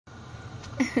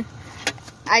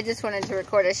I just wanted to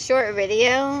record a short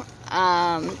video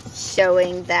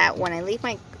showing that when I leave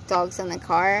my dogs in the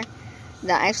car,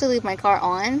 that I actually leave my car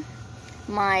on,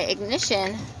 my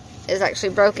ignition is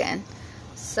actually broken.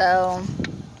 So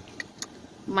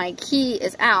my key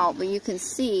is out, but you can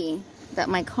see that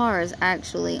my car is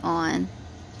actually on.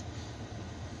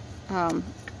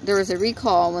 There was a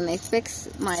recall when they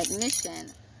fixed my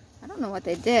ignition. I don't know what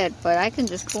they did, but I can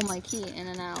just pull my key in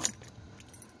and out.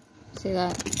 See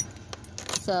that?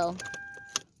 So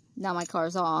now my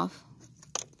car's off,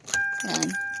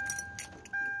 and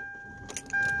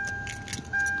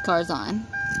car's on.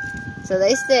 So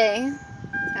they stay.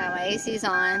 My AC's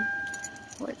on,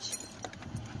 which,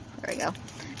 there we go.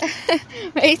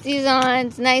 My AC's on.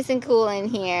 It's nice and cool in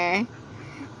here.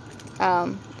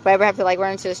 If I ever have to like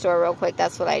run into the store real quick,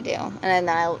 that's what I do. And then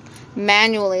I'll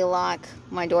manually lock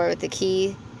my door with the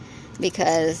key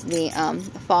because the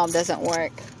fob doesn't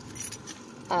work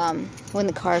when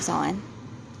the car's on.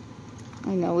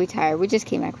 I know, we're tired. We just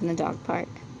came back from the dog park.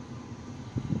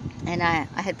 And I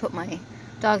had put my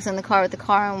dogs in the car with the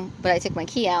car, but I took my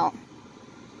key out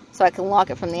so I can lock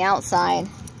it from the outside.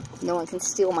 No one can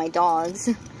steal my dogs.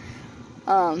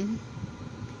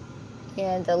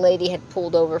 And the lady had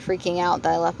pulled over freaking out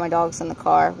that I left my dogs in the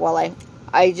car while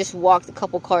I just walked a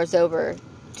couple cars over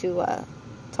to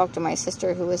talk to my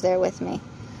sister who was there with me.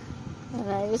 And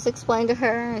I just explained to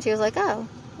her, and she was like, oh,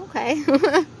 okay.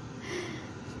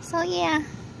 So, yeah.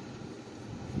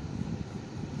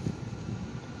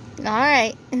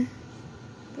 Alright.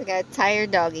 We got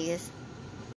tired doggies.